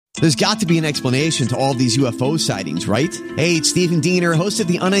There's got to be an explanation to all these UFO sightings, right? Hey, it's Stephen Diener, host of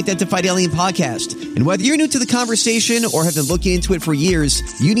the Unidentified Alien Podcast. And whether you're new to the conversation or have been looking into it for years,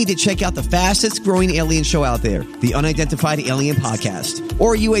 you need to check out the fastest growing alien show out there, the Unidentified Alien Podcast,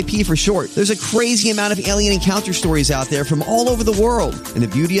 or UAP for short. There's a crazy amount of alien encounter stories out there from all over the world. And the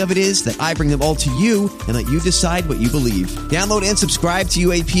beauty of it is that I bring them all to you and let you decide what you believe. Download and subscribe to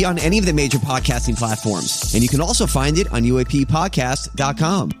UAP on any of the major podcasting platforms. And you can also find it on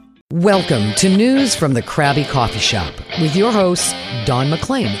UAPpodcast.com. Welcome to News from the Krabby Coffee Shop with your hosts, Don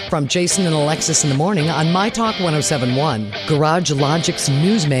McClain from Jason and Alexis in the Morning on My Talk 1071, Garage Logic's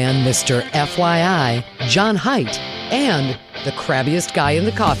newsman, Mr. FYI, John Haidt, and the crabbiest guy in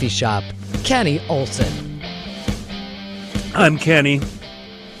the coffee shop, Kenny Olson. I'm Kenny.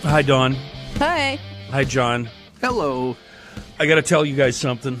 Hi, Dawn. Hi. Hi, John. Hello. I got to tell you guys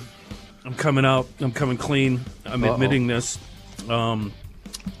something. I'm coming out. I'm coming clean. I'm admitting this.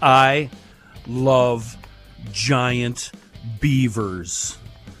 I love giant beavers.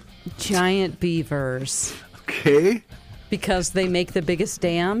 Giant beavers. Okay. Because they make the biggest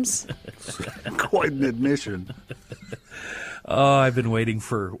dams? Quite an admission. Oh, I've been waiting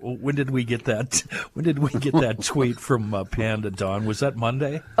for. When did we get that? When did we get that tweet from Panda, Dawn? Was that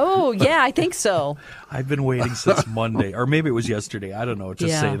Monday? Oh, yeah, I think so. I've been waiting since Monday, or maybe it was yesterday. I don't know.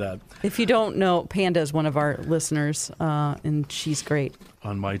 Just say that. If you don't know, Panda is one of our listeners, and she's great.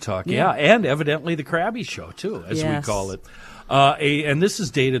 On My Talk, yeah, and evidently the Krabby Show, too, as we call it. And this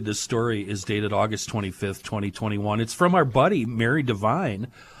story is dated August 25th, 2021. It's from our buddy, Mary Devine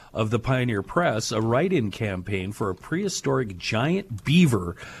of the Pioneer Press, a write-in campaign for a prehistoric giant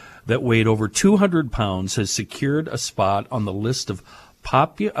beaver that weighed over 200 pounds has secured a spot on the list of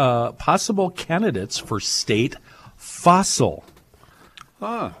possible candidates for state fossil.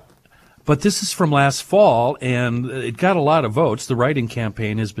 But this is from last fall, and it got a lot of votes. The write-in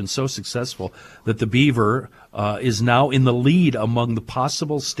campaign has been so successful that the beaver is now in the lead among the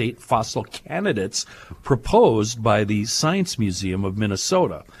possible state fossil candidates proposed by the Science Museum of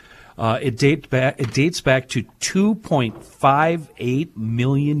Minnesota. It dates back to 2.58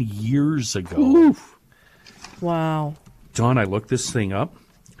 million years ago. Oof. Wow. Dawn, I looked this thing up.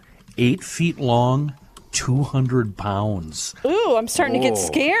 8 feet long, 200 pounds. Ooh, I'm starting to get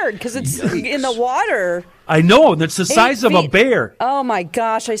scared because it's in the water. I know, and it's the size of a bear. Oh, my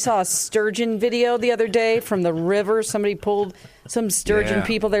gosh. I saw a sturgeon video the other day from the river. Somebody pulled some sturgeon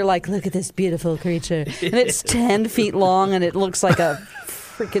people. They're like, look at this beautiful creature. And it's 10 feet long, and it looks like a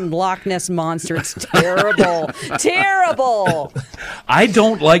freaking Loch Ness monster. It's terrible. Terrible. I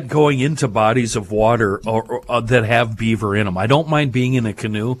don't like going into bodies of water or that have beaver in them. I don't mind being in a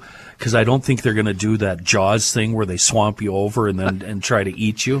canoe because I don't think they're going to do that Jaws thing where they swamp you over and then and try to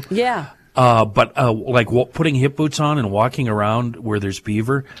eat you. Yeah. But putting hip boots on and walking around where there's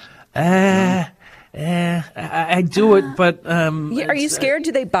beaver, I do it. But are you scared?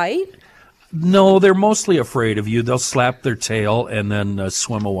 Do they bite? No, they're mostly afraid of you. They'll slap their tail and then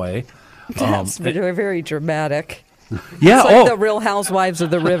swim away. That's very dramatic. Yeah, it's like the Real Housewives of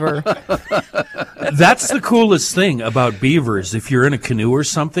the River. That's the coolest thing about beavers. If you're in a canoe or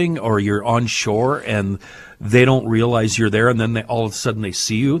something, or you're on shore and they don't realize you're there, and then all of a sudden they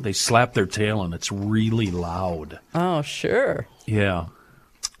see you, they slap their tail, and it's really loud. Oh, sure. Yeah.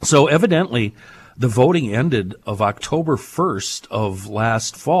 So evidently, the voting ended of October 1st of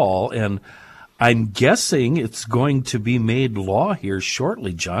last fall, and I'm guessing it's going to be made law here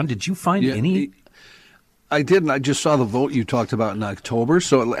shortly. John, did you find any? I didn't. I just saw the vote you talked about in October,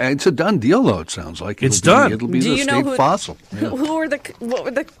 so it's a done deal, though, it sounds like. It's done. It'll be the state fossil. What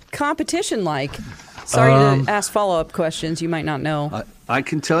were the competition like? Sorry to ask follow-up questions. You might not know. I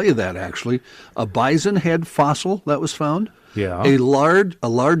can tell you that, actually. A bison head fossil that was found. Yeah. A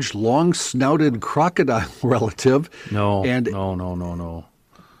large, long-snouted crocodile relative. No. And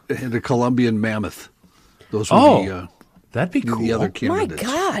a Colombian mammoth. Those would that'd be cool. The other candidates. My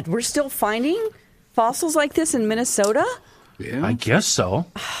God, we're still finding fossils like this in Minnesota? Yeah. I guess so.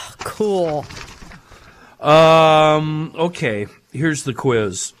 Cool. Okay, here's the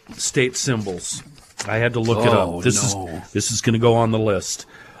quiz. State symbols. I had to look it up. This is going to go on the list.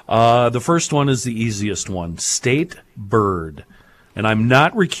 The first one is the easiest one. State bird. And I'm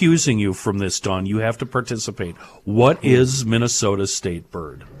not recusing you from this, Dawn. You have to participate. What is Minnesota's state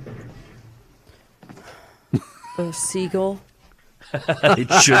bird? A seagull. It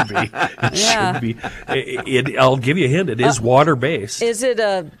should be. It should be. I'll give you a hint. It is water-based. Is it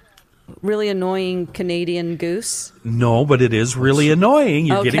a really annoying Canadian goose? No, but it is really annoying.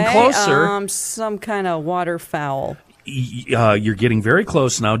 You're getting closer. Some kind of waterfowl. You're getting very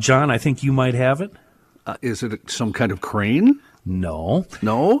close now. John, I think you might have it. Is it some kind of crane? No.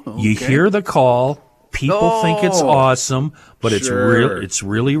 No? Okay. You hear the call. People think it's awesome, but it's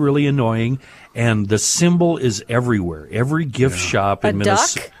really, really annoying. And the symbol is everywhere. Every gift shop in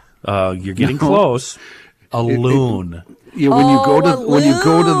Minnesota. You're getting close. A loon. Yeah, when you go to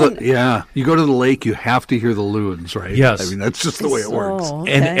the lake, you have to hear the loons, right? Yes. I mean, that's just the way it works.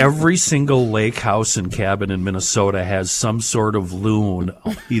 Okay. And every single lake house and cabin in Minnesota has some sort of loon,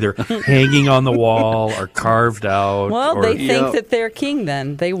 either hanging on the wall or carved out. Well, or, they think that they're king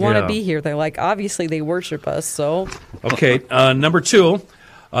then. They want to be here. They're like, obviously they worship us, so. Okay, number 2,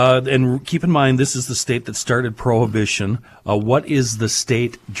 and keep in mind, this is the state that started Prohibition. What is the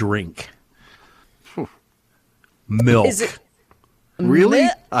state drink? Milk. Is it Really?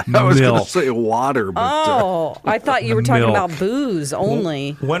 I was going to Milk. say water, but I thought you were talking Milk. about booze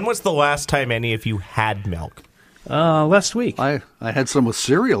only. When was the last time any of you had milk? Last week. I had some with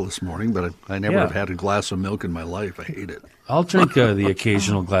cereal this morning, but I never Yeah. have had a glass of milk in my life. I hate it. I'll drink the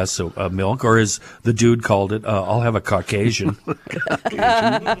occasional glass of milk, or as the dude called it, I'll have a Caucasian.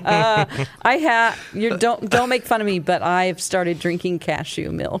 Don't make fun of me, but I've started drinking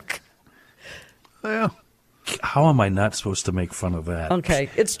cashew milk. Yeah. How am I not supposed to make fun of that? Okay,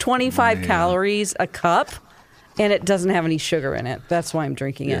 it's 25 calories a cup, and it doesn't have any sugar in it. That's why I'm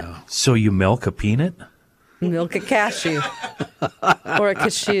drinking it. So you milk a peanut? Milk a cashew or a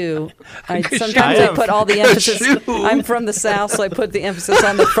cashew. Sometimes I put all the emphasis. I'm from the South, so I put the emphasis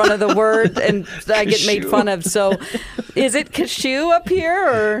on the front of the word, and I get made fun of. So, is it cashew up here,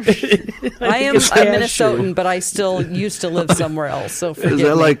 or I am a Minnesotan, but I still used to live somewhere else. So forgive Is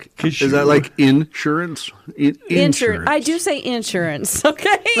that me. like insurance? Insurance. I do say insurance,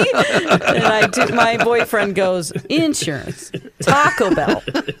 okay? And I do. My boyfriend goes insurance. Taco Bell.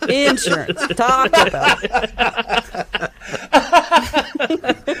 Insurance. Taco Bell.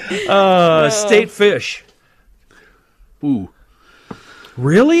 State fish. Ooh.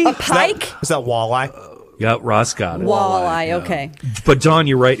 Really? A pike? Is that walleye? Yeah, Ross got it. Walleye. Okay. But Don,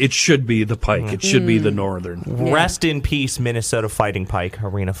 you're right. It should be the pike. It should be the northern. Rest in peace, Minnesota Fighting Pike,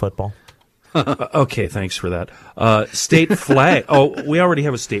 arena football. Okay, thanks for that. State flag. Oh, we already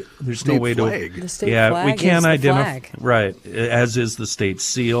have a state. There's no way flag. The state Yeah, flag we can't is the identify. flag. Right, as is the state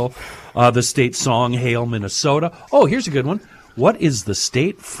seal. The state song, Hail Minnesota. Oh, here's a good one. What is the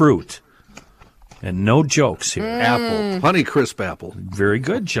state fruit? And no jokes here. Apple. Honeycrisp apple. Very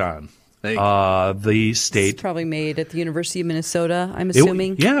good, John. Thank you. The It's state. probably made at the University of Minnesota, I'm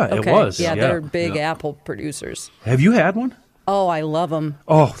assuming. yeah, it was. Yeah, Yeah. they're big apple producers. Have you had one? Oh, I love them.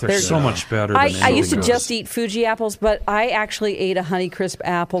 Oh, they're so much better than I anything used to else. just eat Fuji apples, but I actually ate a Honeycrisp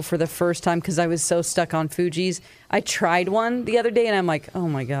apple for the first time because I was so stuck on Fuji's. I tried one the other day, and I'm like, oh,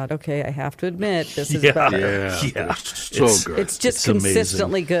 my God, okay, I have to admit, this is better. Yeah. So good. It's just It's amazing.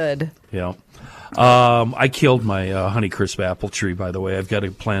 consistently good. Yeah. I killed my Honeycrisp apple tree, by the way. I've got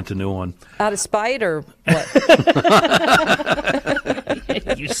to plant a new one. Out of spite or what?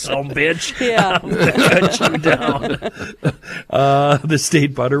 You son of a bitch. Yeah. Cut you down. The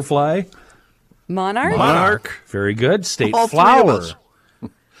state butterfly. Monarch? Monarch. Very good. State All three of flower. us.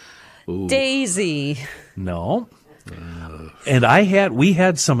 Daisy. No. And we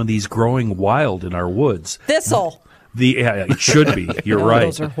had some of these growing wild in our woods. Thistle. It should be. You're Oh, right.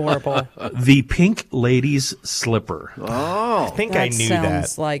 those are horrible. The pink lady's slipper. I think I knew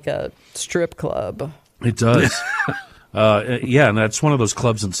sounds that. like a strip club. It does. Yeah, and that's one of those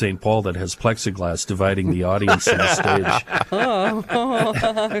clubs in St. Paul that has plexiglass dividing the audience from the stage.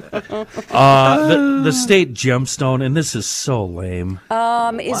 The state gemstone, and this is so lame.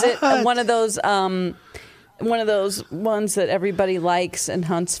 Is it one of those ones that everybody likes and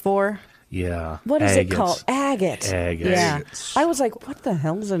hunts for? Yeah. What is agates. it called? Agate. Agate. Yeah. Agates. I was like, what the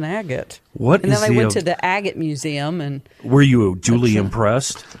hell's an agate? What And is then I the? went to the agate museum, and Were you duly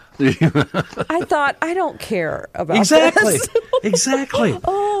impressed? I thought, I don't care about Exactly. this. Exactly.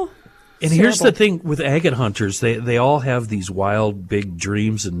 Oh, And here's the terrible. thing with agate hunters, they all have these wild, big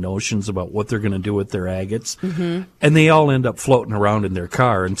dreams and notions about what they're going to do with their agates. Mm-hmm. And they all end up floating around in their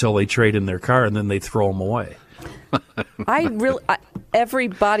car until they trade in their car, and then they throw them away. Every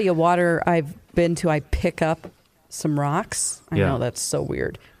body of water I've been to, I pick up some rocks. I Yeah. know that's so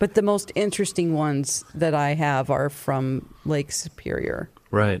weird. But the most interesting ones that I have are from Lake Superior.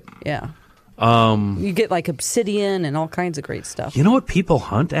 Right. Yeah. You get like obsidian and all kinds of great stuff. You know what people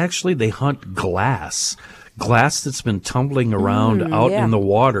hunt, actually? They hunt glass. Glass that's been tumbling around out yeah. in the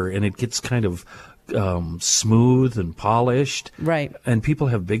water, and it gets kind of smooth and polished. Right. And people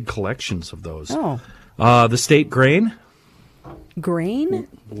have big collections of those. Oh. The state grain? Grain?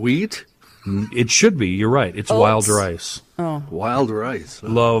 Wheat. It should be. You're right. It's Oats. wild rice. Wild rice.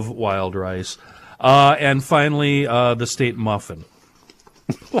 Love wild rice. And finally, the state muffin.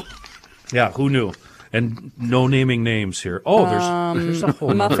 Yeah, who knew? And no naming names here. Oh, there's a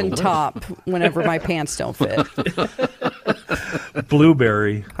whole muffin top whenever my pants don't fit.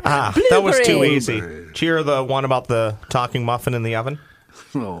 Blueberry. That was too Blueberry. easy. Did you hear the one about the talking muffin in the oven?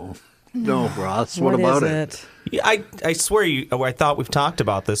 No, Ross. What is about it? Yeah, I swear I thought we've talked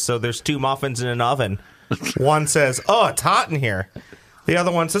about this. So there's two muffins in an oven. One says, "Oh, it's hot in here." The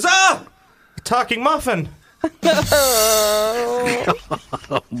other one says, "Ah, a talking muffin."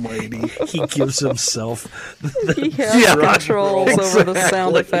 Almighty. He gives himself. He has controls over the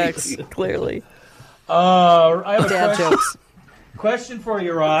sound effects, clearly. I have a Dad jokes. question for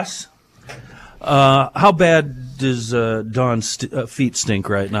you, Ross. How bad does Dawn's feet stink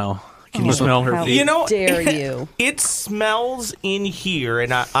right now? Can you smell her How feet? dare you? It smells in here,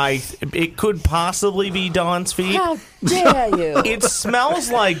 and it could possibly be Dawn's feet. How dare you? It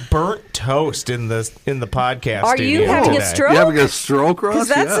smells like burnt toast in the podcast. Are you studio having a today. stroke? You having a stroke, Ross?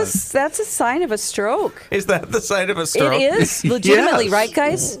 Because that's a sign of a stroke. Is that the sign of a stroke? It is legitimately, Yes. right,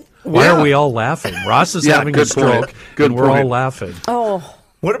 guys? Why are we all laughing? Ross is Yeah, having a good stroke, point. Good and we're all point. laughing. Oh,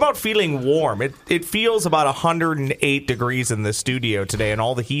 What about feeling warm? It feels about 108 degrees in the studio today, and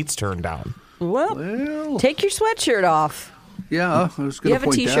all the heat's turned down. well, take your sweatshirt off. Yeah, I was You going have to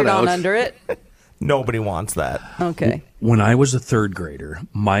a point T-shirt that on out. under it. Nobody wants that. Okay. When I was a third grader,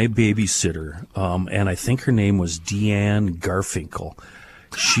 my babysitter, and I think her name was Deanne Garfinkel,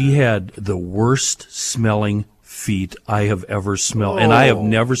 she had the worst smelling feet I have ever smelled. And I have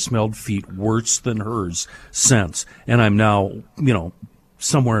never smelled feet worse than hers since. And I'm now,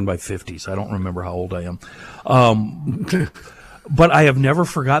 somewhere in my 50s. I don't remember how old I am. But I have never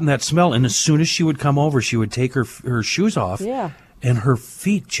forgotten that smell. And as soon as she would come over, she would take her shoes off. Yeah. And her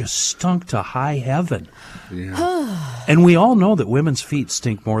feet just stunk to high heaven. Yeah. And we all know that women's feet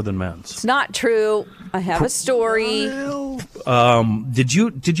stink more than men's. It's not true. I have a story. Did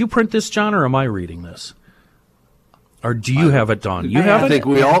you print this, John, or am I reading this? Or do you have it, Dawn? You I have I it? think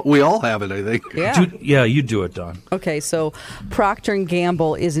we all have it, I think. Yeah. You do it, Dawn. Okay, so Procter &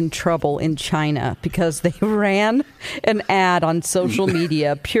 Gamble is in trouble in China because they ran an ad on social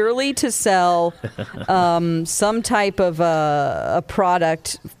media purely to sell some type of a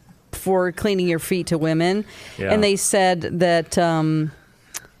product for cleaning your feet to women. Yeah. And they said that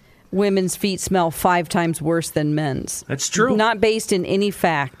women's feet smell 5 times worse than men's. That's true. Not based in any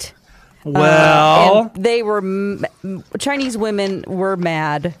fact. Well, And they were Chinese women were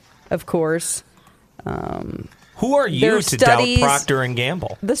mad, of course. Who are you There to are studies- doubt Procter &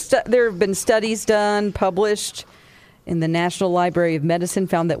 Gamble? There have been studies done, published in the National Library of Medicine,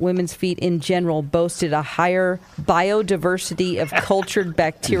 found that women's feet in general boasted a higher biodiversity of cultured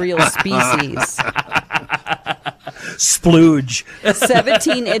bacterial species. splooge.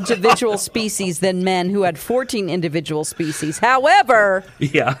 17 individual species than men who had 14 individual species. However,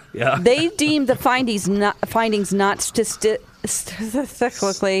 Yeah. they deemed the findings not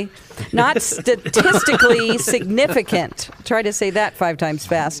statistically significant. Try to say that 5 times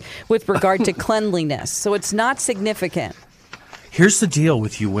fast with regard to cleanliness. So it's not significant. Here's the deal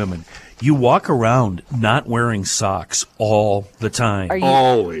with you women. You walk around not wearing socks all the time. Are you?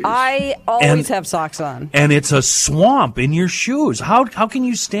 Always. I always And- have socks on. And it's a swamp in your shoes. How can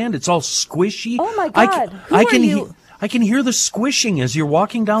you stand? It's all squishy. Oh, my I God. can, Who I are can you? I can hear the squishing as you're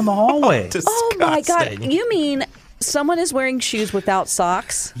walking down the hallway. Oh my God! Disgusting. You mean someone is wearing shoes without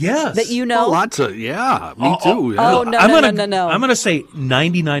socks? Yes. That you know? Lots of, me too. Yeah. Oh, no, I'm no, gonna, no, no, no. I'm going to say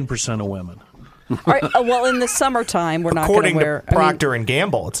 99% of women. All right, well, in the summertime, we're not going to According wear. to Procter &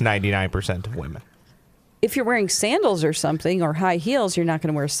 Gamble, it's 99% of women. If you're wearing sandals or something or high heels, you're not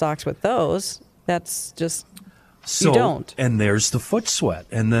going to wear socks with those. That's just So, don't. And there's the foot sweat.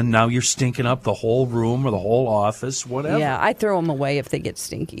 And then now you're stinking up the whole room or the whole office, whatever. yeah. I throw them away if they get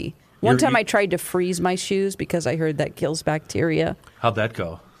stinky. One time I tried to freeze my shoes because I heard that kills bacteria. How'd that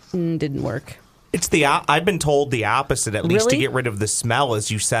go? Didn't work. It's I've been told the opposite, at least to Really? get rid of the smell, is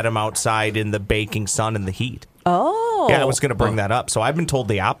you set them outside in the baking sun and the heat. Oh. Yeah, I was going to bring that up. So I've been told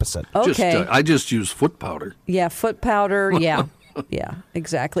the opposite. Okay. I just use foot powder. Yeah, foot powder. Yeah. Yeah,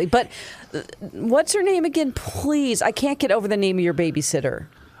 exactly. But what's her name again? Please. I can't get over the name of your babysitter.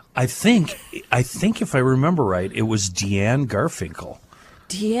 I think if I remember right, it was Deanne Garfinkel.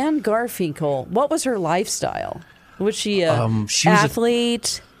 Deanne Garfinkel. What was her lifestyle? Was she a she was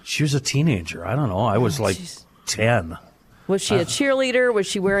athlete? She was a teenager. I don't know. I was like 10. Was she a cheerleader? Was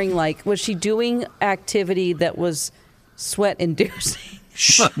she wearing was she doing activity that was sweat inducing?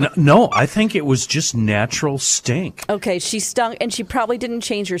 No, I think it was just natural stink. Okay, she stunk and she probably didn't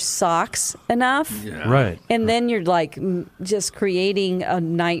change her socks enough. Right. And then you're just creating a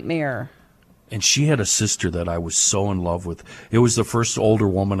nightmare. And she had a sister that I was so in love with. It was the first older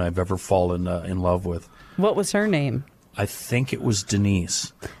woman I've ever fallen in love with. What was her name? I think it was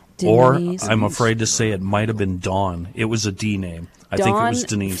Denise. Denise. Or I'm afraid to say it might have been Dawn. It was a D name. I think it was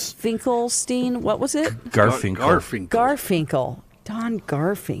Denise. Finkelstein. What was it? Garfinkel. Garfinkel. Dawn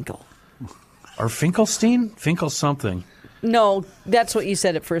Garfinkel. Or Finkelstein? Finkel something. No, that's what you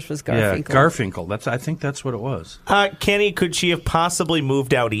said at first was Garfinkel. Yeah, Garfinkel. I think that's what it was. Kenny, could she have possibly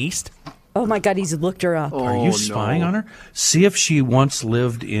moved out east? Oh my God, he's looked her up. Are you spying on her? See if she once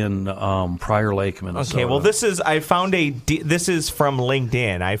lived in Prior Lake, Minnesota. Okay, well, this is from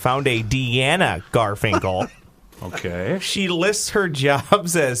LinkedIn. I found a Deanna Garfinkel. Okay. She lists her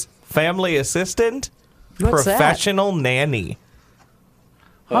jobs as family assistant, What's professional nanny.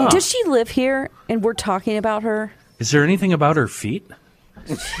 Huh. Does she live here and we're talking about her? Is there anything about her feet?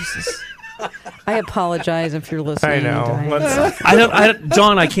 Jesus. I apologize if you're listening. I know.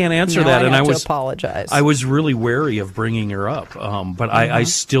 Dawn, I can't answer that, and I was apologize. I was really wary of bringing her up, but I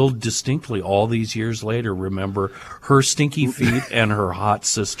still distinctly, all these years later, remember her stinky feet and her hot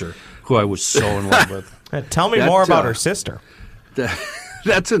sister, who I was so in love with. Tell me more about her sister.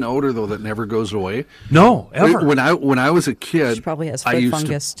 That's an odor though that never goes away. No, ever. When I was a kid, she probably has foot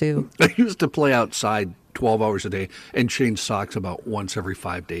fungus too. I used to play outside 12 hours a day and change socks about once every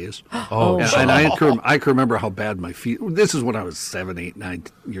 5 days. And I can remember how bad my feet. This is when I was 7, 8, 9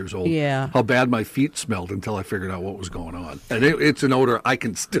 years old. Yeah. How bad my feet smelled until I figured out what was going on. And it's an odor I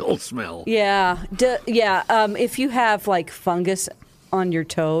can still smell. Yeah, if you have like fungus on your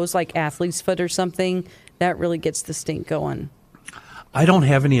toes, like athlete's foot or something, that really gets the stink going. I don't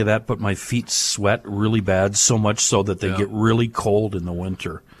have any of that, but my feet sweat really bad, so much so that they get really cold in the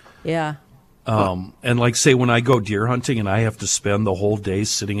winter. Yeah. And like, say, when I go deer hunting and I have to spend the whole day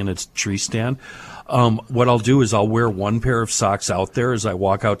sitting in a tree stand, what I'll do is I'll wear one pair of socks out there as I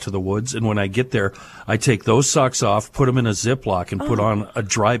walk out to the woods. And when I get there, I take those socks off, put them in a Ziploc, and put on a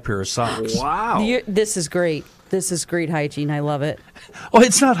dry pair of socks. Wow. This is great. This is great hygiene. I love it. Oh,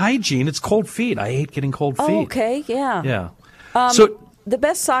 it's not hygiene. It's cold feet. I hate getting cold feet. Oh, okay. Yeah. Yeah. So the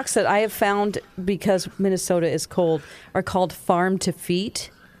best socks that I have found, because Minnesota is cold, are called Farm to Feet.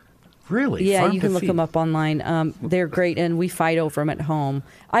 Really? Yeah, Farm you to can look feet. them up online. They're great, and we fight over them at home.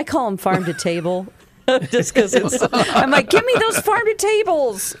 I call them Farm to Table, just because I'm like, give me those Farm to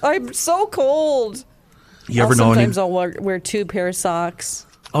Tables. I'm so cold. You ever know any? Sometimes I'll wear 2 pair of socks.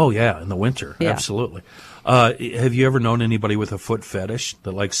 Oh yeah, in the winter, Yeah. absolutely. Have you ever known anybody with a foot fetish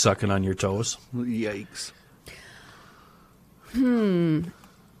that likes sucking on your toes? Yikes.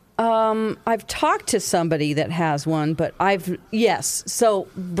 I've talked to somebody that has one, but so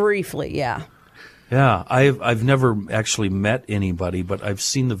briefly, yeah. Yeah, I've never actually met anybody, but I've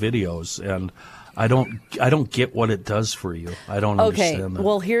seen the videos, and I don't get what it does for you. I don't understand that.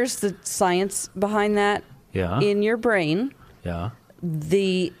 Well, here's the science behind that. Yeah. In your brain, Yeah.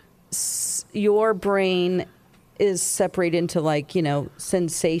 your brain is separated into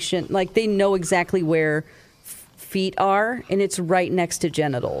sensation. Like they know exactly where feet are, and it's right next to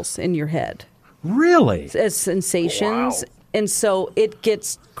genitals in your head Really? as sensations. Wow. And so it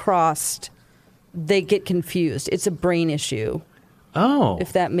gets crossed. They get confused. It's a brain issue. Oh.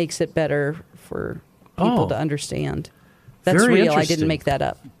 If that makes it better for people to understand. That's Very real. I interesting. didn't make that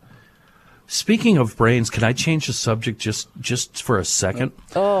up. Speaking of brains, can I change the subject just for a second?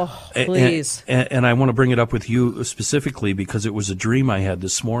 Oh, please. And I want to bring it up with you specifically because it was a dream I had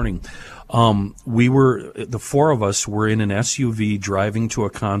this morning. The 4 of us were in an SUV driving to a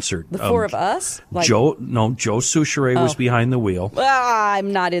concert. The 4 of us? Joe Souchere was behind the wheel.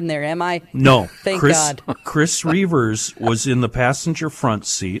 I'm not in there, am I? No. Thank God. Chris Reavers was in the passenger front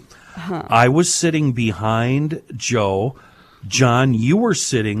seat. I was sitting behind Joe. John, you were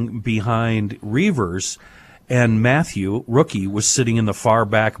sitting behind Reavers, and Matthew, rookie, was sitting in the far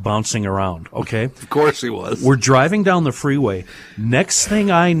back bouncing around, okay? Of course he was. We're driving down the freeway. Next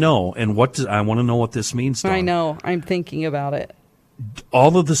thing I know, and I want to know what this means, Dawn. I know. I'm thinking about it.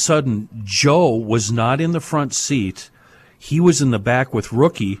 All of a sudden, Joe was not in the front seat. He was in the back with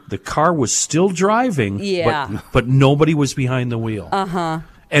Rookie. The car was still driving, but nobody was behind the wheel. Uh-huh.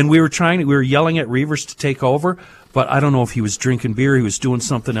 And we were yelling at Reavers to take over, but I don't know if he was drinking beer, he was doing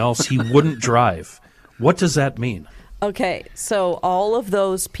something else. He wouldn't drive. What does that mean? Okay, so all of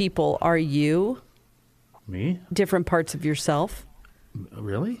those people are you? Me? Different parts of yourself?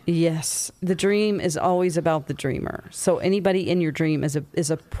 Really? Yes. The dream is always about the dreamer. So anybody in your dream is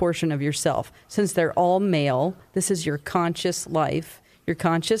a portion of yourself. Since they're all male, this is your conscious life, your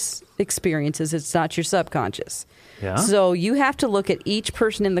conscious experiences. It's not your subconscious. Yeah. So you have to look at each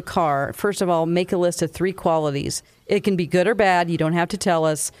person in the car. First of all, make a list of 3 qualities. It can be good or bad. You don't have to tell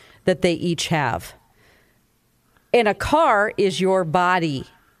us that they each have. And a car is your body.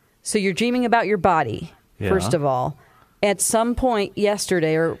 So you're dreaming about your body, first of all. At some point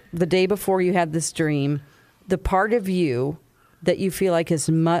yesterday or the day before you had this dream, the part of you that you feel like is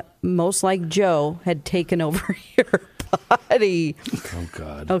most like Joe had taken over your body. Oh,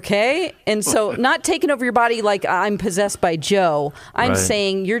 God. Okay? And so not taken over your body like I'm possessed by Joe. I'm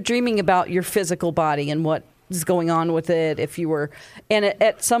saying you're dreaming about your physical body and what is going on with it if you were. And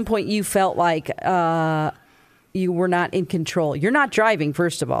at some point you felt like you were not in control. You're not driving,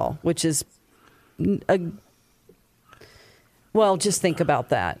 first of all, which is well, just think about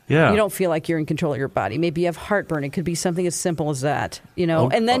that. Yeah. You don't feel like you're in control of your body. Maybe you have heartburn. It could be something as simple as that,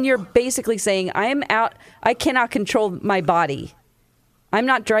 And then you're basically saying, I cannot control my body. I'm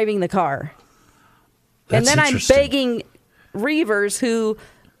not driving the car. That's and then I'm interesting. begging Reavers, who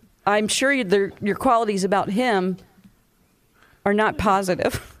I'm sure your qualities about him are not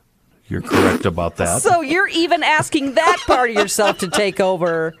positive. You're correct about that. So you're even asking that part of yourself to take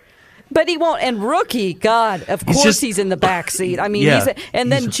over. But he won't. And Rookie, God, of course he's in the back seat. I mean,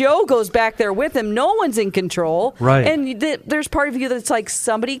 then Joe goes back there with him. No one's in control. Right. And there's part of you that's like,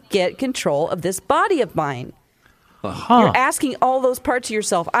 somebody get control of this body of mine. You're asking all those parts of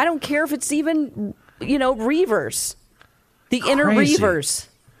yourself. I don't care if it's even, Reavers. The inner Reavers.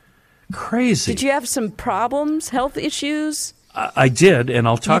 Crazy. Did you have some problems, health issues? I did, and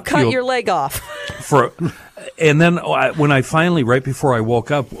I'll talk to you. You cut your leg off. And then when I finally, right before I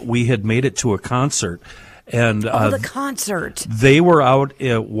woke up, we had made it to a concert. And the concert. They were out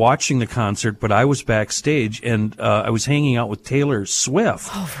watching the concert, but I was backstage, and I was hanging out with Taylor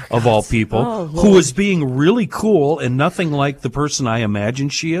Swift, of all people, who was being really cool and nothing like the person I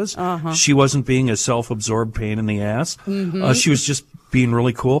imagined she is. She wasn't being a self-absorbed pain in the ass. She was just being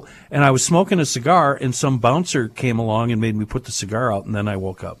really cool. And I was smoking a cigar, and some bouncer came along and made me put the cigar out, and then I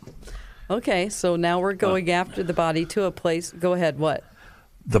woke up. Okay, so now we're going after the body to a place. Go ahead, what?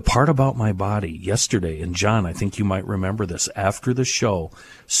 The part about my body yesterday, and John, I think you might remember this, after the show,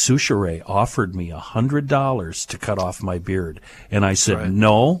 Sushere offered me $100 to cut off my beard. And I said,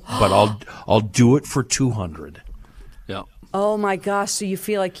 no, but I'll do it for $200. Yeah. Oh my gosh, so you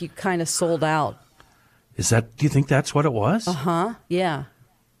feel like you kind of sold out. Do you think that's what it was? Yeah.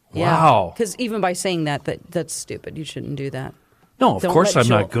 Wow. Because even by saying that's stupid. You shouldn't do that. No, of course I'm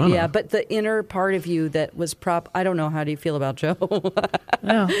not gonna. Yeah, but the inner part of you that was I don't know, how do you feel about Joe?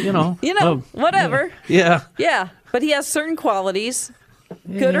 Yeah, whatever. Yeah. Yeah, but he has certain qualities,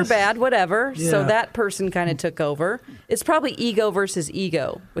 good or bad, whatever. Yeah. So that person kind of took over. It's probably ego versus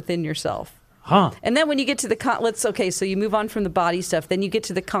ego within yourself. And then when you get to the so you move on from the body stuff, then you get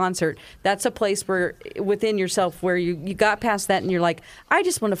to the concert. That's a place where within yourself where you got past that and you're like, I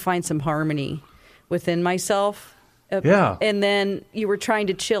just want to find some harmony within myself. Yeah. And then you were trying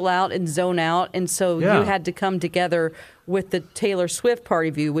to chill out and zone out, and so you had to come together with the Taylor Swift part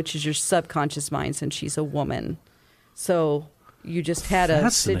of you, which is your subconscious mind, since she's a woman. So you just had a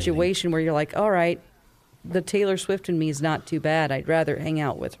situation where you're like, all right, the Taylor Swift in me is not too bad. I'd rather hang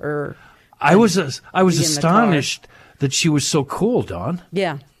out with her. I was astonished that she was so cool, Dawn.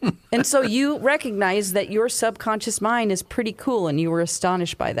 Yeah. And so you recognize that your subconscious mind is pretty cool, and you were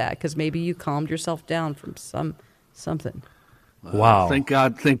astonished by that because maybe you calmed yourself down from something. Wow. Thank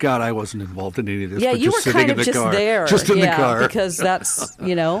God I wasn't involved in any of this. Yeah, but you just were sitting kind in of the just car. there. Just in the car. Because that's,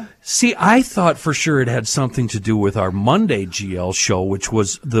 See, I thought for sure it had something to do with our Monday GL show, which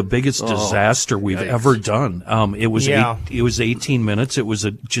was the biggest disaster we've ever done. It was 18 minutes. It was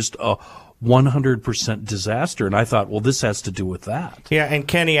just a 100% disaster. And I thought, well, this has to do with that. Yeah, and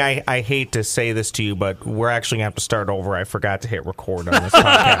Kenny, I hate to say this to you, but we're actually going to have to start over. I forgot to hit record on this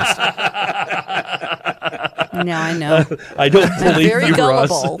podcast. Now I know. I don't believe very you,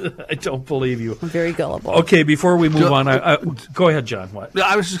 gullible. Ross. I don't believe you. I'm very gullible. Okay, before we move on, go ahead, John. What?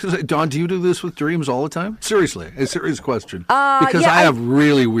 I was just going to say, Dawn, do you do this with dreams all the time? Seriously, a serious question. Because I have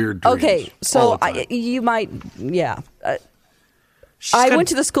really weird dreams. Okay, so you might, I went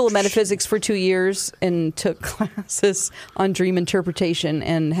to the School of Metaphysics for 2 years and took classes on dream interpretation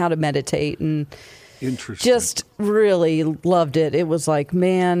and how to meditate, and just really loved it. It was like,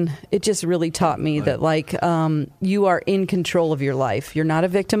 man, it just really taught me that you are in control of your life. You're not a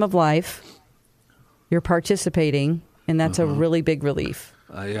victim of life. You're participating, and that's a really big relief.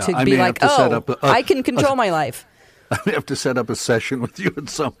 To be like, I can control my life. I may have to set up a session with you at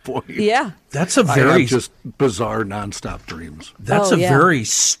some point. Yeah. That's a I very have just bizarre nonstop dreams. That's very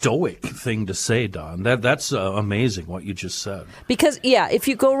stoic thing to say, Don. That's amazing what you just said. Because if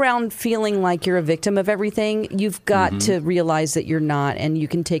you go around feeling like you're a victim of everything, you've got to realize that you're not, and you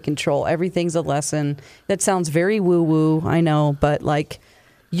can take control. Everything's a lesson. That sounds very woo-woo, I know, but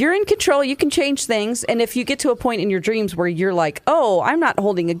you're in control. You can change things. And if you get to a point in your dreams where you're like, oh, I'm not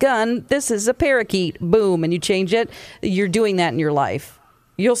holding a gun, this is a parakeet, boom, and you change it, you're doing that in your life.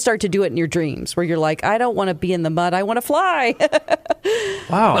 You'll start to do it in your dreams where you're like, I don't want to be in the mud. I want to fly.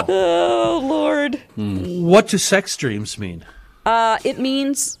 Wow. Oh, Lord. What do sex dreams mean? It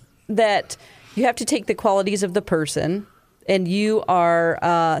means that you have to take the qualities of the person, and you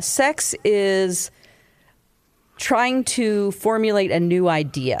are, sex is trying to formulate a new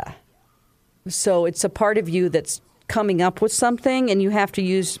idea. So it's a part of you that's coming up with something, and you have to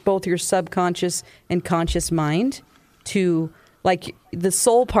use both your subconscious and conscious mind to, like, the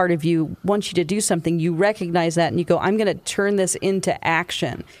soul part of you wants you to do something. You recognize that, and you go, I'm going to turn this into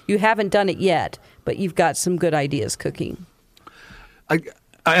action. You haven't done it yet, but you've got some good ideas cooking. I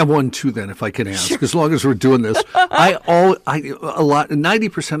have one too. Then, if I can ask, as long as we're doing this,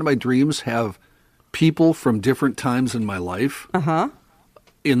 90% of my dreams have people from different times in my life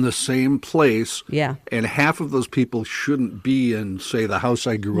in the same place. Yeah. And half of those people shouldn't be in, say, the house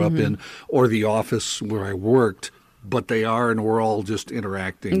I grew up in or the office where I worked, but they are, and we're all just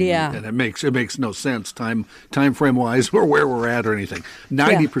interacting. Yeah. And it makes no sense time frame wise or where we're at or anything.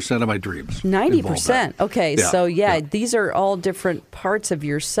 90% of my dreams. 90%. Okay. Yeah. So these are all different parts of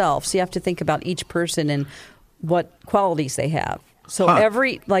yourself. So you have to think about each person and what qualities they have. So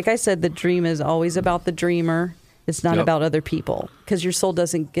like I said, the dream is always about the dreamer. It's not about other people, because your soul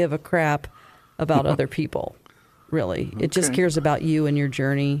doesn't give a crap about other people, really. It just cares about you and your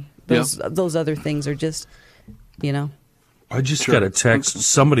journey. Those other things are just, I just got a text.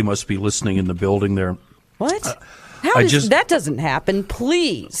 Somebody must be listening in the building there. What? That doesn't happen,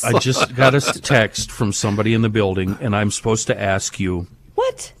 please. I just got a text from somebody in the building, and I'm supposed to ask you.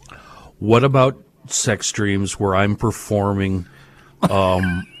 What? What about sex dreams where I'm performing...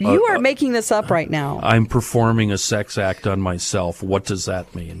 you are making this up right now. I'm performing a sex act on myself. What does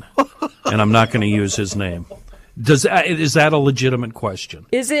that mean? And I'm not going to use his name. Is that a legitimate question?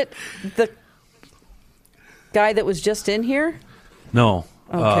 Is it the guy that was just in here? No.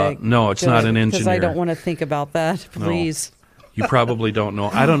 Okay. No, it's not an engineer. Because I don't want to think about that, please. No. You probably don't know.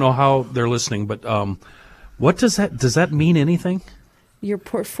 I don't know how they're listening, but what does that mean anything? You're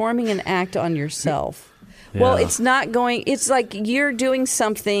performing an act on yourself. Yeah. Well, it's like you're doing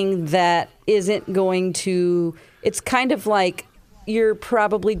something that isn't going to, it's kind of like you're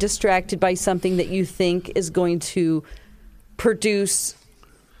probably distracted by something that you think is going to produce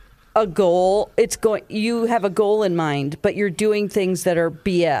a goal. You have a goal in mind, but you're doing things that are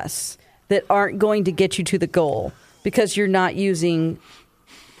BS, that aren't going to get you to the goal, because you're not using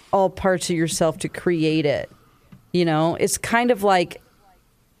all parts of yourself to create it. It's kind of like,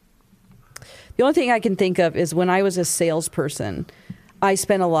 the only thing I can think of is when I was a salesperson, I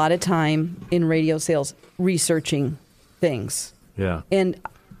spent a lot of time in radio sales researching things. Yeah. And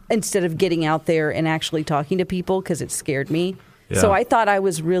instead of getting out there and actually talking to people, because it scared me. Yeah. So I thought I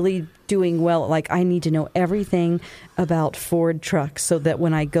was really doing well. Like, I need to know everything about Ford trucks so that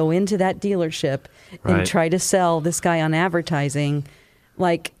when I go into that dealership and try to sell this guy on advertising,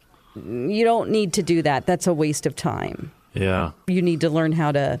 like, you don't need to do that. That's a waste of time. Yeah. You need to learn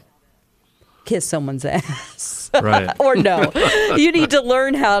how to kiss someone's ass. Right. Or no. You need to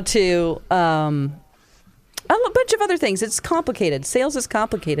learn how to, a bunch of other things. It's complicated. Sales is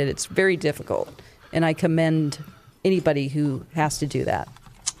complicated. It's very difficult. And I commend anybody who has to do that.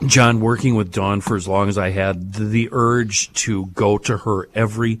 John, working with Dawn for as long as I had, the urge to go to her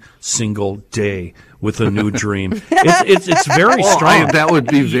every single day with a new dream. It's very strong. That would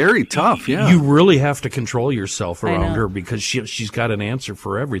be very tough, yeah. You really have to control yourself around her, because she's got an answer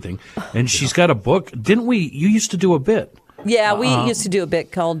for everything. And she's got a book. You used to do a bit. Yeah, we used to do a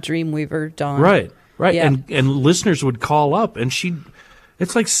bit called Dreamweaver, Dawn. Right. Yeah. And listeners would call up, and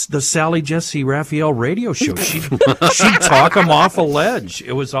it's like the Sally Jesse Raphael radio show. She'd talk them off a ledge.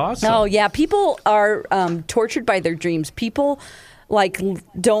 It was awesome. Oh, yeah. People are tortured by their dreams. People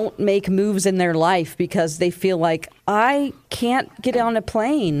don't make moves in their life because they feel like, I can't get on a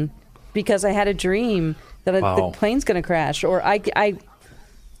plane because I had a dream that the plane's going to crash, or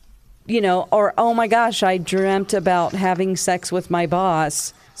or oh my gosh, I dreamt about having sex with my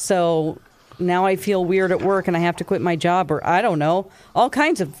boss, so now I feel weird at work and I have to quit my job, or I don't know, all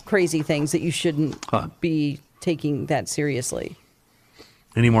kinds of crazy things that you shouldn't be taking that seriously.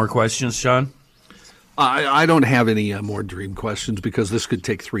 Any more questions, John? I don't have any more dream questions, because this could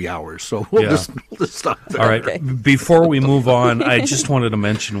take 3 hours. So we'll just stop there. All right. Okay. Before we move on, I just wanted to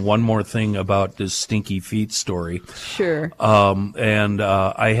mention one more thing about this stinky feet story. Sure. And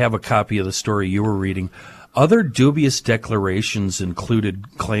I have a copy of the story you were reading. Other dubious declarations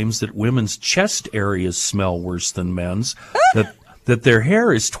included claims that women's chest areas smell worse than men's, that their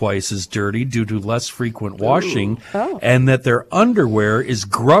hair is twice as dirty due to less frequent washing, and that their underwear is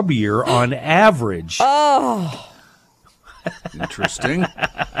grubbier on average. Oh, Interesting.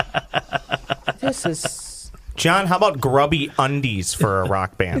 this is John, how about grubby undies for a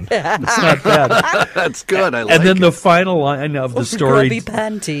rock band? It's not bad. That's good. I like And then it. the final line of the story. grubby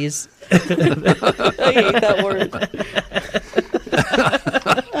panties. I hate that word.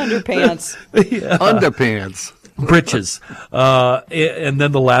 Underpants. Underpants. Britches. And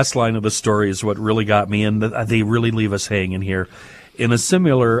then the last line of the story is what really got me, and they really leave us hanging here. In a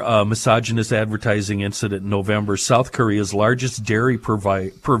similar misogynist advertising incident in November, South Korea's largest dairy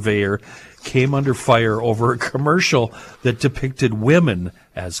purveyor came under fire over a commercial that depicted women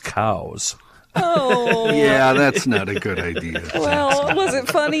as cows. Oh. Yeah, that's not a good idea. Well, was it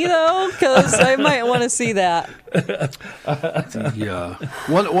funny though? Because I might want to see that. Yeah.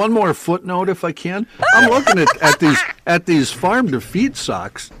 One more footnote, if I can. I'm looking at these farm to feed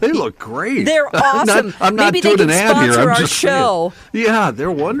socks. They look great. They're awesome. I'm not Maybe doing they an can ad here. sponsor I'm our just show. saying. Yeah,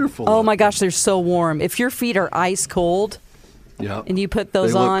 they're wonderful. Oh my gosh, they're so warm. If your feet are ice cold Yeah. and you put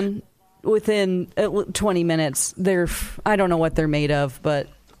those They look- on within 20 minutes, I don't know what they're made of, but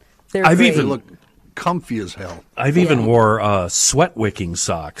they're I've great. They look comfy as hell. I've even wore sweat wicking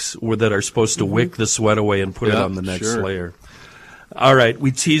socks that are supposed to wick the sweat away and put it Yeah, on the next sure. layer. All right,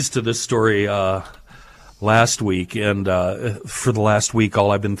 we teased to this story last week, and for the last week,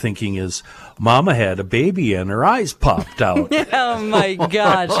 all I've been thinking is, Mama had a baby and her eyes popped out. Oh my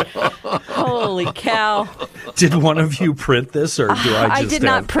gosh. Holy cow. Did one of you print this, or do I just I did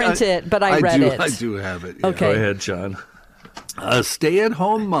not print it, but I read it. I do have it. Yeah. Okay. Go ahead, John. A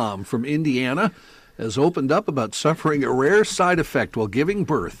stay-at-home mom from Indiana has opened up about suffering a rare side effect while giving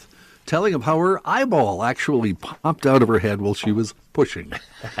birth, telling of how her eyeball actually popped out of her head while she was pushing.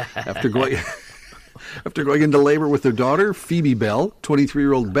 After going into labor with their daughter, Phoebe Bell,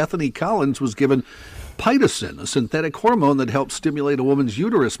 23-year-old Bethany Collins was given Pitocin, a synthetic hormone that helps stimulate a woman's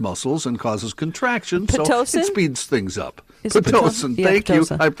uterus muscles and causes contraction, so Pitocin? it speeds things up. Is it Pitocin, Pitocin? Yeah, thank Pitocin.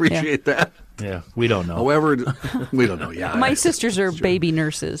 you. I appreciate that. Yeah, we don't know. However, we don't know. Yeah, My sisters are baby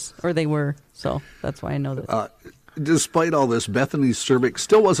nurses, or they were, so that's why I know that. Despite all this, Bethany's cervix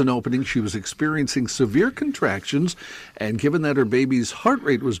still wasn't opening. She was experiencing severe contractions, and given that her baby's heart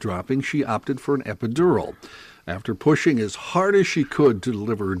rate was dropping, she opted for an epidural. After pushing as hard as she could to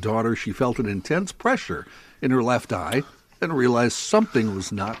deliver her daughter, she felt an intense pressure in her left eye and realized something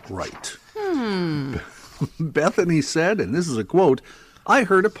was not right. Bethany said, and this is a quote, "I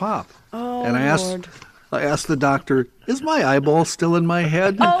heard a pop." And I asked the doctor, "Is my eyeball still in my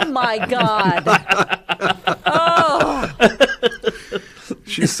head?" Oh my God.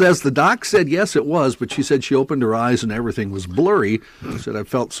 She says the doc said yes, it was, but she said she opened her eyes and everything was blurry. She said, "I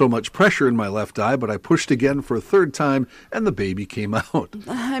felt so much pressure in my left eye, but I pushed again for a third time and the baby came out."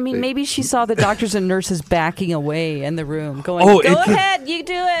 I mean, maybe she saw the doctors and nurses backing away in the room, going, Oh, go ahead, you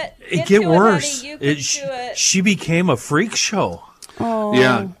do it. It get worse. Honey, you can do it. She became a freak show. Oh.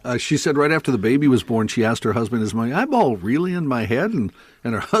 Yeah, she said right after the baby was born, she asked her husband, "Is my eyeball really in my head?" And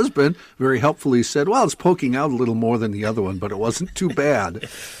her husband very helpfully said, "Well, it's poking out a little more than the other one, but it wasn't too bad."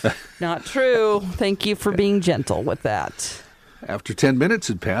 Not true. Thank you for being gentle with that. After 10 minutes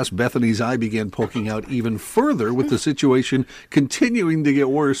had passed, Bethany's eye began poking out even further, with the situation continuing to get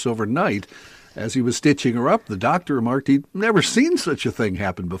worse overnight. As he was stitching her up, the doctor remarked he'd never seen such a thing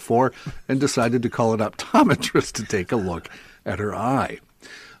happen before and decided to call an optometrist to take a look at her eye.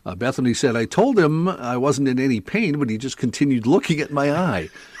 Bethany said, "I told him I wasn't in any pain, but he just continued looking at my eye."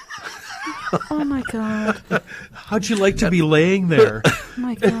 Oh my God. How'd you like to be laying there? Oh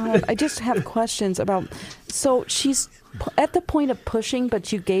my God. I just have questions about. So she's at the point of pushing,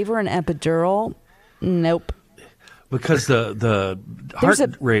 but you gave her an epidural? Nope. Because the heart There's a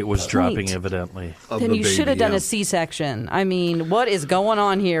rate was point. dropping, evidently. Then you should have done a C-section. I mean, what is going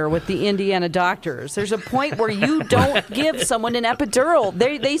on here with the Indiana doctors? There's a point where you don't give someone an epidural.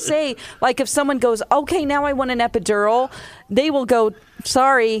 They say, like, if someone goes, "Okay, now I want an epidural," they will go,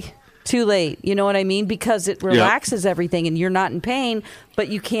 "Sorry, too late." You know what I mean? Because it relaxes everything and you're not in pain, but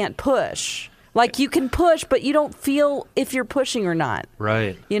you can't push. Like, you can push, but you don't feel if you're pushing or not.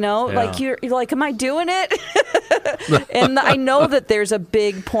 Right. You know, Yeah. like you're like, "Am I doing it?" And I know that there's a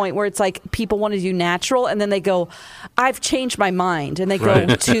big point where it's like people want to do natural, and then they go, "I've changed my mind," and they go,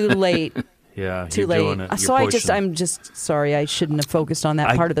 Right. "Too late." Yeah, too you're late. doing it. So You're pushing. I'm just sorry. I shouldn't have focused on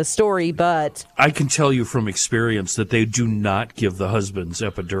that part of the story, but I can tell you from experience that they do not give the husbands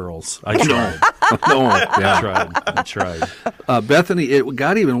epidurals. I tried. I tried. Bethany, it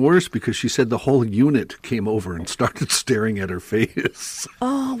got even worse because she said the whole unit came over and started staring at her face.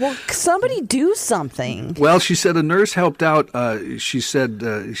 oh, well, somebody do something. Well, she said a nurse helped out. She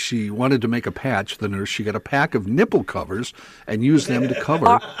said she wanted to make a patch. The nurse, she got a pack of nipple covers and used them to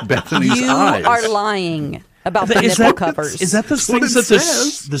cover Bethany's eyes. You are lying about the nipple covers. Is that those things that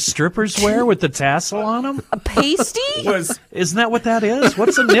the strippers wear with the tassel on them? A pasty? Isn't that what that is?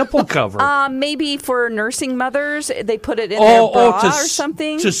 What's a nipple cover? Maybe for nursing mothers, they put it in their bra or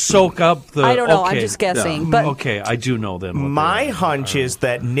something. To soak up the... I don't know. I'm just guessing. Yeah. But okay, I do know then. My hunch is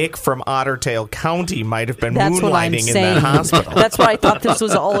that Nick from Ottertail County might have been that's what I'm moonlighting in saying. that hospital. That's why I thought this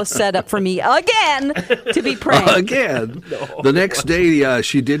was all a setup for me again to be pranked. Again. No. The next day,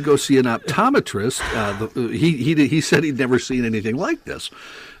 she did go see an optometrist. He said he'd never seen anything like this.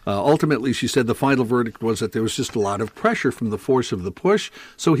 Ultimately, she said the final verdict was that there was just a lot of pressure from the force of the push.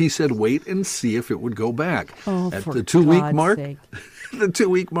 So he said, wait and see if it would go back. At the 2-week mark, the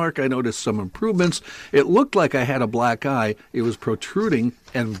 2-week mark, I noticed some improvements. It looked like I had a black eye. It was protruding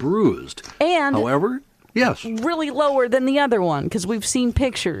and bruised. And however, yes, really lower than the other one because we've seen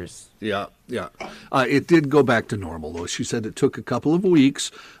pictures. Yeah. It did go back to normal, though. She said it took a couple of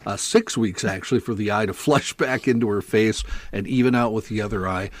weeks, 6 weeks actually, for the eye to flush back into her face and even out with the other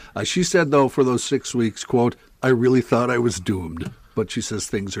eye. She said, though, for those 6 weeks, quote, I really thought I was doomed. But she says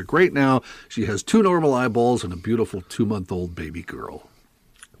things are great now. She has 2 normal eyeballs and a beautiful 2-month-old baby girl.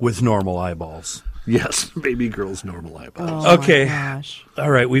 With normal eyeballs. Yes, baby girl's normal eyeballs. Oh, okay. my gosh.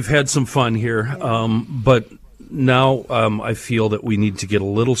 All right, we've had some fun here, but now I feel that we need to get a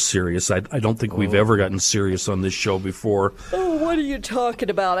little serious. I don't think we've ever gotten serious on this show before. Oh, what are you talking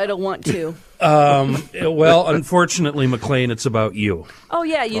about? I don't want to. Well, unfortunately, McLean, it's about you. Oh,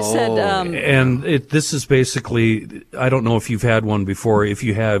 yeah, you said... And this is basically, I don't know if you've had one before. If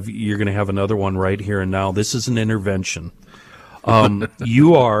you have, you're going to have another one right here and now. This is an intervention.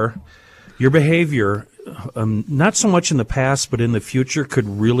 Your behavior, not so much in the past, but in the future, could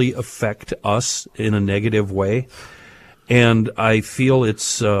really affect us in a negative way. And I feel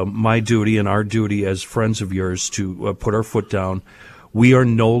it's my duty and our duty as friends of yours to put our foot down. We are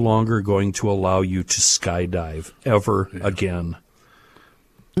no longer going to allow you to skydive ever again.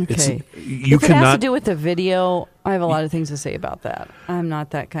 Okay. If it has to do with the video, I have a lot of things to say about that. I'm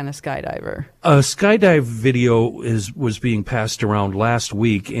not that kind of skydiver. A skydive video was being passed around last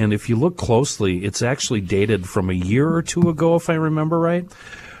week, and if you look closely, it's actually dated from a year or two ago, if I remember right,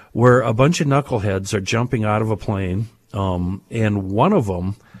 where a bunch of knuckleheads are jumping out of a plane, and one of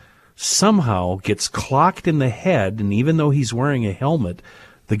them somehow gets clocked in the head, and even though he's wearing a helmet,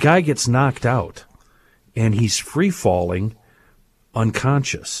 the guy gets knocked out, and he's free-falling,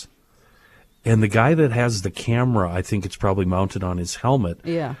 unconscious. And the guy that has the camera, I think it's probably mounted on his helmet,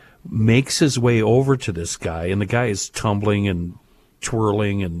 makes his way over to this guy, and the guy is tumbling and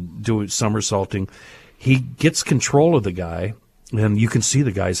twirling and doing somersaulting. He gets control of the guy, and you can see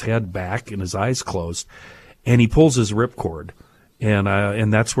the guy's head back and his eyes closed, and he pulls his ripcord.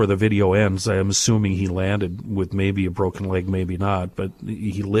 And that's where the video ends. I'm assuming he landed with maybe a broken leg, maybe not, but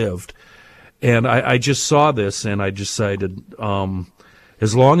he lived. And I just saw this, and I decided,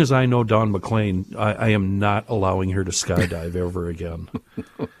 as long as I know Don McLean, I am not allowing her to skydive ever again.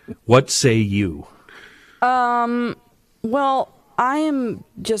 What say you? Well, I am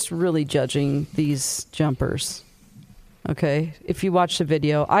just really judging these jumpers. Okay? If you watch the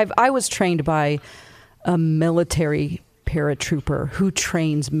video, I was trained by a military paratrooper who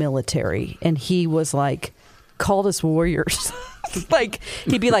trains military, and he was like, called us warriors. Like,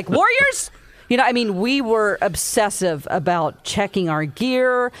 he'd be like, warriors? You know, I mean, we were obsessive about checking our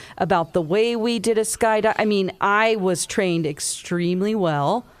gear, about the way we did a skydive. I mean, I was trained extremely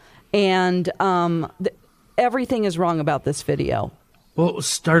well, and everything is wrong about this video. Well,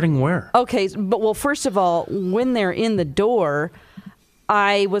 starting where? Okay, but first of all, when they're in the door,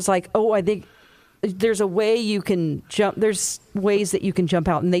 I was like, oh, I think there's a way you can jump. There's ways that you can jump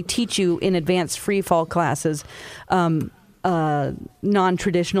out, and they teach you in advanced free fall classes,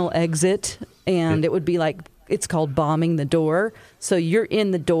 non-traditional exit, and it would be like, it's called bombing the door. So you're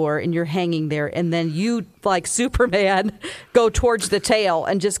in the door and you're hanging there, and then you, like Superman, go towards the tail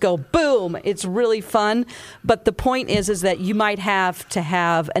and just go boom. It's really fun. But the point is that you might have to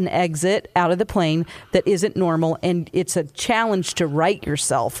have an exit out of the plane that isn't normal, and it's a challenge to right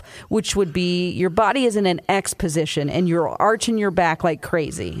yourself, which would be your body is in an X position and you're arching your back like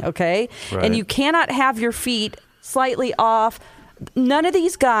crazy, okay? Right. And you cannot have your feet slightly off. None of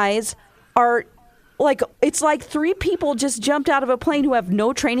these guys are like, it's like 3 people just jumped out of a plane who have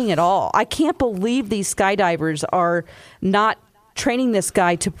no training at all. I can't believe these skydivers are not training this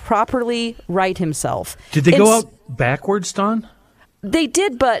guy to properly right himself. Did they go out backwards, Don? They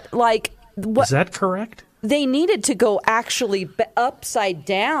did, but like, is that correct? They needed to go actually upside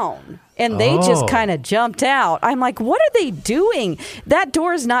down, and they just kind of jumped out. I'm like, what are they doing? That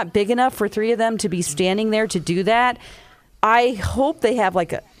door is not big enough for 3 of them to be standing there to do that. I hope they have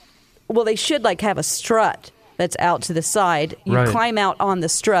they should have a strut that's out to the side. You climb out on the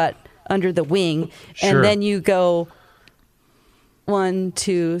strut under the wing, and then you go 1,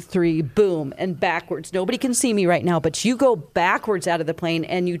 2, 3, boom, and backwards. Nobody can see me right now, but you go backwards out of the plane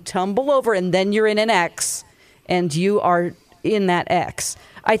and you tumble over, and then you're in an X, and you are in that X.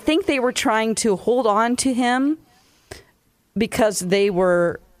 I think they were trying to hold on to him because they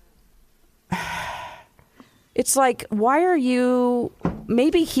were... It's like, why are you...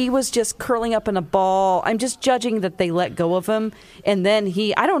 Maybe he was just curling up in a ball. I'm just judging that they let go of him. And then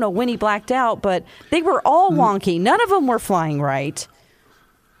I don't know when he blacked out, but they were all wonky. None of them were flying right.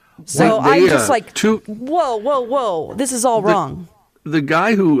 So I'm just like, whoa. This is all wrong. The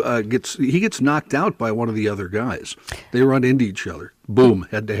guy who gets knocked out by one of the other guys. They run into each other. Boom,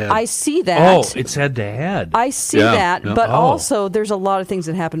 head to head. I see that. Oh, it's head to head. I see that, but also there's a lot of things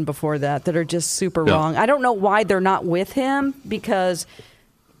that happened before that are just super wrong. I don't know why they're not with him, because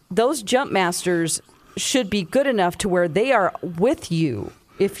those jump masters should be good enough to where they are with you.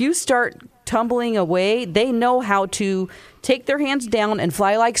 If you start tumbling away, they know how to take their hands down and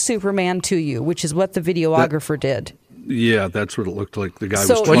fly like Superman to you, which is what the videographer did. Yeah, that's what it looked like. The guy was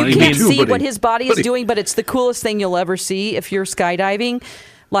so trying you can't to see what his body is doing, but it's the coolest thing you'll ever see if you're skydiving.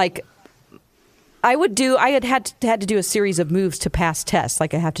 Like, I had to do a series of moves to pass tests.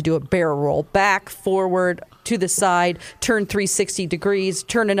 Like, I have to do a barrel roll, back, forward, to the side, turn 360 degrees,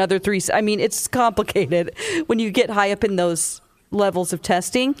 turn another 360. I mean, it's complicated when you get high up in those levels of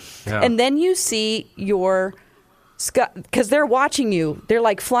testing. Yeah. And then you see your... because they're watching you. They're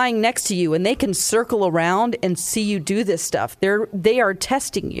like flying next to you, and they can circle around and see you do this stuff. They are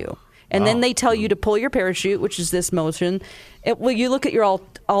testing you. And then they tell you to pull your parachute, which is this motion. You look at your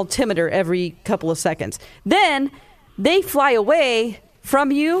altimeter every couple of seconds. Then they fly away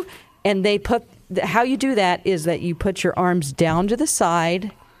from you, and how you do that is that you put your arms down to the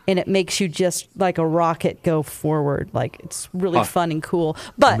side, and it makes you just like a rocket go forward. Like, it's really fun and cool.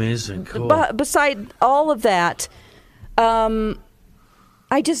 But amazing, cool. But beside all of that,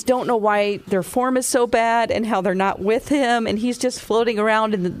 I just don't know why their form is so bad and how they're not with him, and he's just floating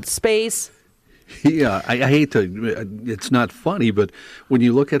around in space. Yeah, I hate to... It's not funny, but when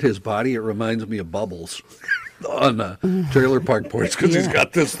you look at his body, it reminds me of Bubbles on Trailer Park Boys, because he's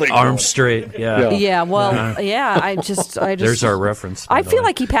got this thing... Arms straight, Yeah, well, I just... There's our reference. I feel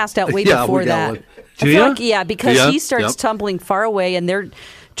like he passed out way before that. Do you? Because he starts tumbling far away, and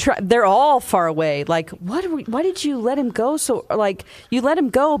they're all far away. Like, why did you let him go? So, like, you let him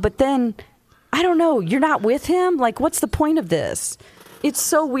go, but then, I don't know, you're not with him? Like, what's the point of this? It's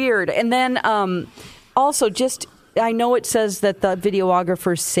so weird. And then, also, I know it says that the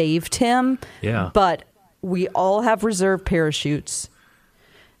videographer saved him. Yeah. But we all have reserve parachutes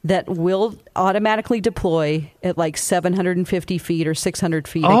that will automatically deploy at like 750 feet or 600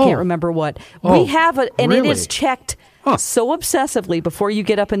 feet. I can't remember what. We have it, and really? It is checked so obsessively before you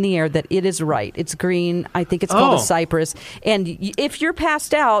get up in the air that it is right. It's green. I think it's called a Cypress. And if you're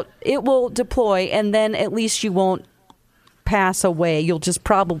passed out, it will deploy, and then at least you won't pass away. You'll just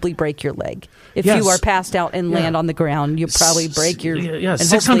probably break your leg. If you are passed out and land on the ground, you'll probably break your... Yeah,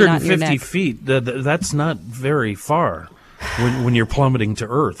 650 feet. That's not very far when you're plummeting to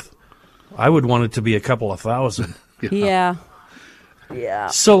Earth. I would want it to be a couple of thousand. Yeah.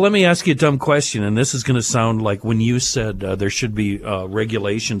 So let me ask you a dumb question, and this is going to sound like when you said there should be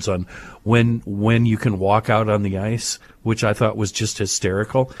regulations on when you can walk out on the ice, which I thought was just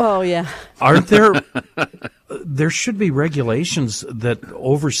hysterical. Oh, yeah. Aren't there... There should be regulations that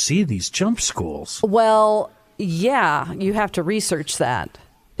oversee these jump schools. Well, yeah, you have to research that.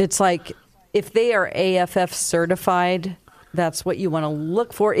 It's like if they are AFF certified, that's what you want to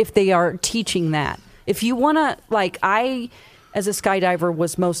look for if they are teaching that. If you want to, like, I, as a skydiver,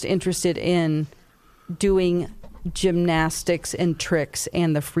 was most interested in doing gymnastics and tricks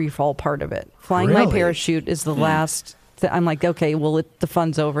and the free fall part of it. Flying my parachute is the last. I'm like, okay, well, the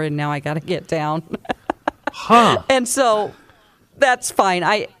fun's over, and now I got to get down. And so that's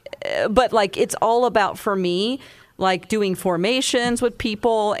fine. But like, it's all about, for me, like doing formations with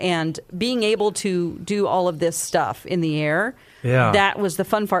people and being able to do all of this stuff in the air. Yeah. That was the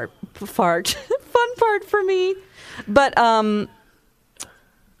fun part for me. But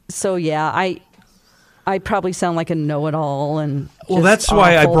So yeah, I probably sound like a know-it-all, and well, that's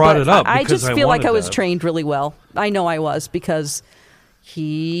why I brought it up. I just feel like I was that. trained really well. I know I was, because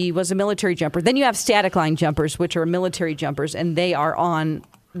he was a military jumper. Then you have static line jumpers, which are military jumpers, and they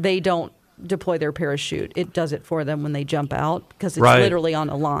don't deploy their parachute. It does it for them when they jump out, because it's literally on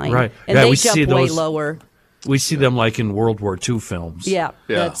a line. Right. And they jump way lower. We see them like in World War II films. Yeah.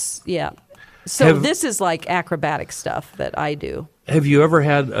 So this is like acrobatic stuff that I do. Have you ever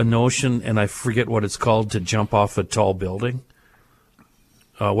had a notion, and I forget what it's called, to jump off a tall building?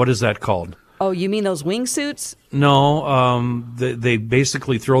 What is that called? Oh, you mean those wingsuits? No, they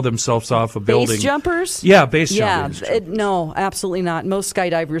basically throw themselves off a building. Base jumpers? Yeah, base jumpers. No, absolutely not. Most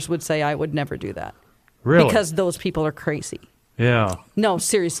skydivers would say I would never do that. Really? Because those people are crazy. Yeah. No,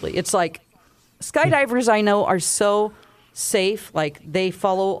 seriously. It's like skydivers I know are so safe. Like, they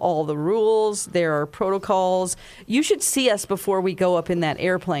follow all the rules. There are protocols. You should see us before we go up in that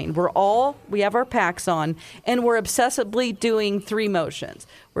airplane. We have our packs on, and we're obsessively doing 3 motions.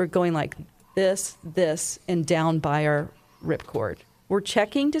 We're going like this, and down by our ripcord. We're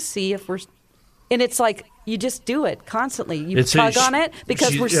checking to see if and it's like, you just do it constantly. You tug on it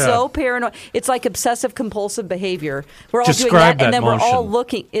because we're so paranoid. It's like obsessive compulsive behavior. We're all doing that, and then motion. we're all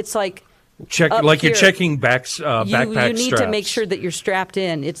looking. It's like, you're checking backpack you need straps. to make sure that you're strapped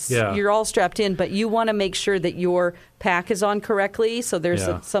in. You're all strapped in, but you want to make sure that your pack is on correctly. So there's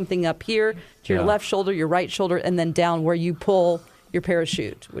something up here to your left shoulder, your right shoulder, and then down where you pull your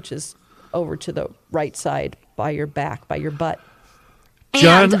parachute, which is over to the right side by your back, by your butt.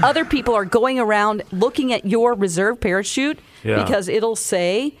 John? And other people are going around looking at your reserve parachute because it'll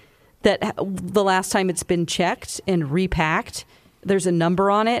say that the last time it's been checked and repacked, there's a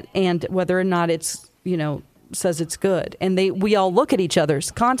number on it, and whether or not it's, says it's good. And we all look at each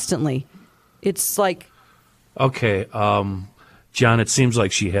other's constantly. It's like... Okay, John, it seems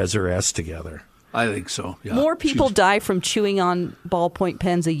like she has her ass together. I think so, yeah. More people die from chewing on ballpoint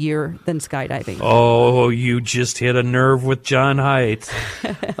pens a year than skydiving. Oh, you just hit a nerve with John Haidt.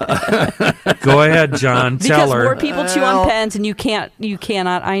 Go ahead, John. Tell her. Because more people chew on pens, and you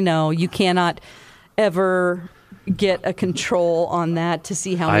cannot ever get a control on that to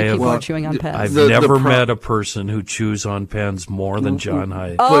see how many people are chewing on pens. I've never met a person who chews on pens more than John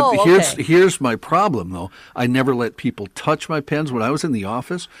Haidt. But here's my problem, though. I never let people touch my pens. When I was in the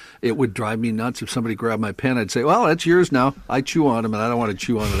office, it would drive me nuts if somebody grabbed my pen. I'd say, well, that's yours now. I chew on them, and I don't want to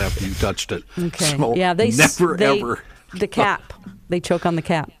chew on it after you touched it. Okay. So ever. The cap. They choke on the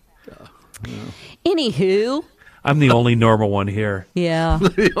cap. Anywho... I'm the only normal one here. Yeah.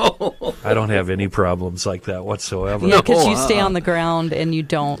 I don't have any problems like that whatsoever. Yeah, because you stay on the ground and you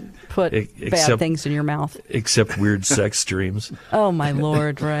don't put bad things in your mouth. Except weird sex dreams. Oh, my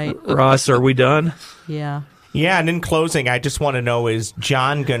Lord, right. Ross, are we done? Yeah. Yeah, and in closing, I just want to know, is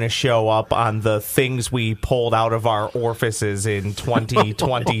John going to show up on the things we pulled out of our orifices in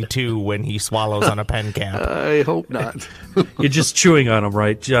 2022 when he swallows on a pen cap? I hope not. You're just chewing on them,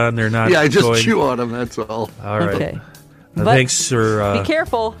 right, John? They're not. Yeah, I just chew on them, that's all. All right. Okay. Thanks for... be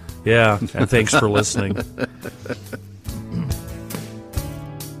careful. Yeah, and thanks for listening.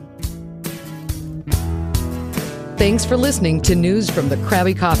 Thanks for listening to News from the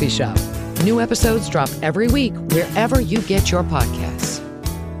Krabby Coffee Shop. New episodes drop every week wherever you get your podcasts.